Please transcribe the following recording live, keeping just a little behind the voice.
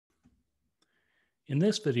In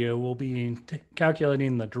this video, we'll be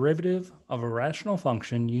calculating the derivative of a rational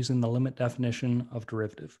function using the limit definition of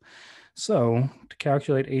derivative. So to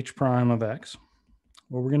calculate h prime of x,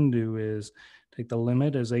 what we're going to do is take the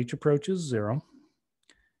limit as h approaches 0.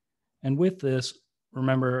 And with this,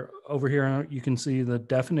 remember over here, you can see the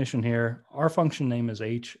definition here. Our function name is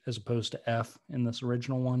h as opposed to f in this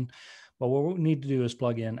original one. But what we need to do is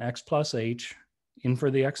plug in x plus h in for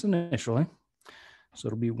the x initially. So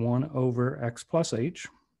it'll be 1 over x plus h,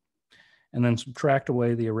 and then subtract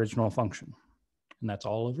away the original function. And that's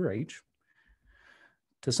all over h.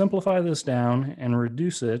 To simplify this down and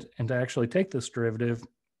reduce it, and to actually take this derivative,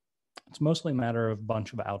 it's mostly a matter of a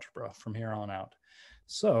bunch of algebra from here on out.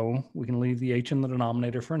 So we can leave the h in the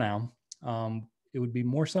denominator for now. It would be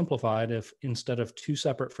more simplified if instead of two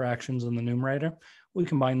separate fractions in the numerator, we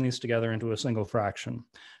combine these together into a single fraction.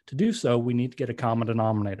 To do so, we need to get a common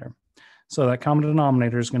denominator. So that common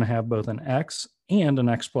denominator is going to have both an x and an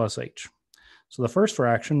x plus h. So the first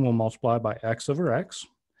fraction will multiply by x over x.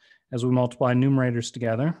 As we multiply numerators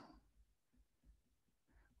together,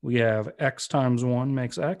 we have x times 1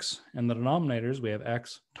 makes x, and the denominators we have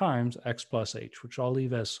x times x plus h, which I'll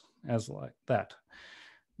leave as like that.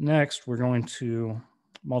 Next, we're going to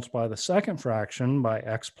multiply the second fraction by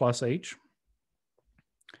x plus h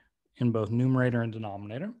in both numerator and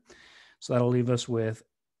denominator. So that'll leave us with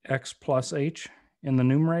x plus h in the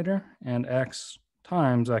numerator and x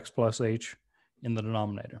times x plus h in the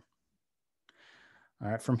denominator. All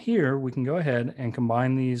right, from here, we can go ahead and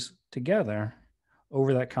combine these together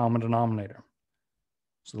over that common denominator.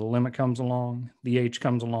 So the limit comes along, the h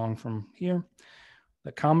comes along from here.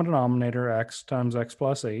 The common denominator, x times x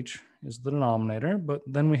plus h, is the denominator, but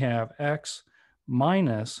then we have x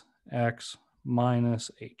minus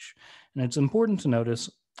h. And it's important to notice,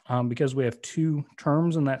 because we have two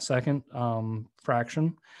terms in that second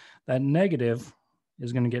fraction, that negative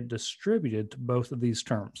is going to get distributed to both of these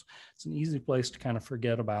terms. It's an easy place to kind of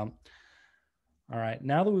forget about. All right,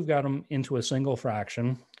 now that we've got them into a single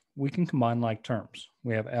fraction, we can combine like terms.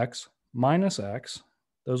 We have x minus x.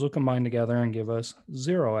 Those will combine together and give us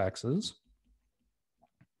 0 x's.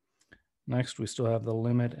 Next, we still have the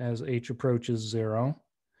limit as h approaches 0.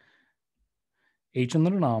 H in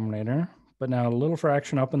the denominator, but now a little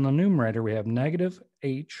fraction up in the numerator, we have negative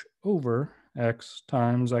h over x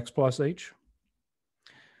times x plus h.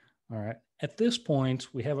 All right, at this point,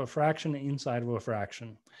 we have a fraction inside of a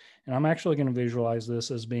fraction. And I'm actually going to visualize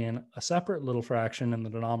this as being a separate little fraction in the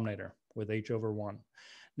denominator with h over 1.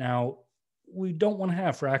 Now, we don't want to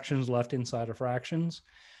have fractions left inside of fractions.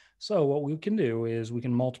 So what we can do is we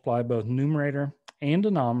can multiply both numerator and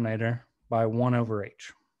denominator by 1 over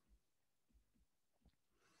h.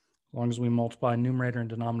 As long as we multiply numerator and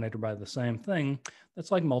denominator by the same thing,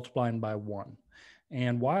 that's like multiplying by 1.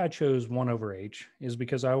 And why I chose 1 over h is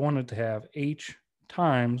because I wanted to have h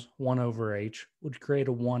times 1 over h, which create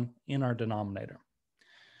a 1 in our denominator.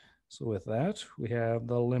 So with that, we have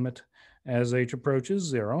the limit as h approaches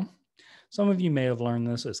 0. Some of you may have learned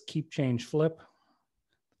this as keep, change, flip.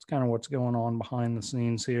 That's kind of what's going on behind the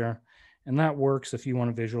scenes here. And that works if you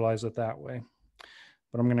want to visualize it that way.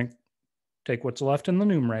 But I'm going to take what's left in the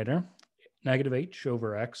numerator, negative h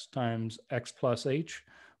over x times x plus h,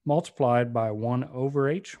 multiplied by 1 over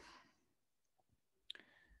h.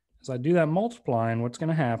 As I do that multiplying, what's going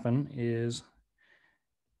to happen is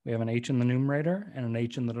we have an h in the numerator and an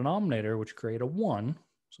h in the denominator, which create a 1.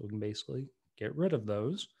 So we can basically get rid of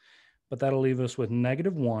those. But that'll leave us with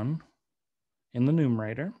negative 1 in the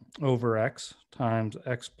numerator over x times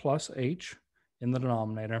x plus h in the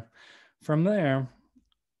denominator. From there,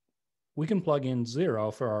 we can plug in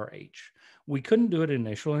 0 for our h. We couldn't do it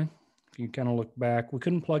initially. If you kind of look back, we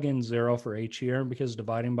couldn't plug in 0 for h here because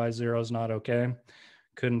dividing by 0 is not okay.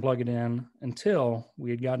 Couldn't plug it in until we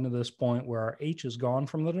had gotten to this point where our h is gone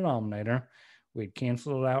from the denominator. We'd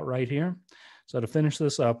cancel it out right here. So to finish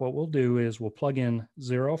this up, what we'll do is we'll plug in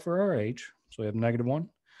 0 for our h. So we have negative 1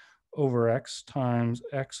 over x times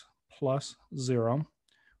x plus 0,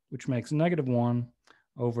 which makes negative 1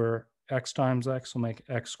 over x times x will make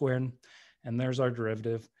x squared. And there's our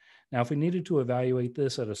derivative. Now, if we needed to evaluate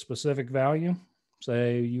this at a specific value,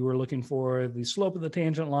 say you were looking for the slope of the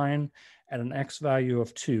tangent line at an x value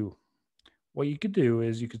of 2, what you could do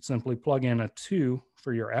is you could simply plug in a 2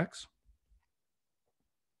 for your x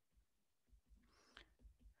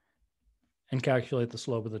and calculate the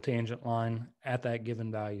slope of the tangent line at that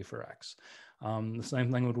given value for x. The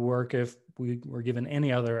same thing would work if we were given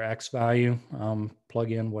any other x value.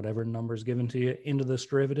 Plug in whatever number is given to you into this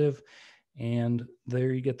derivative, and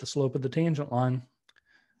there you get the slope of the tangent line.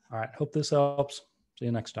 All right, hope this helps. See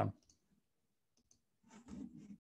you next time.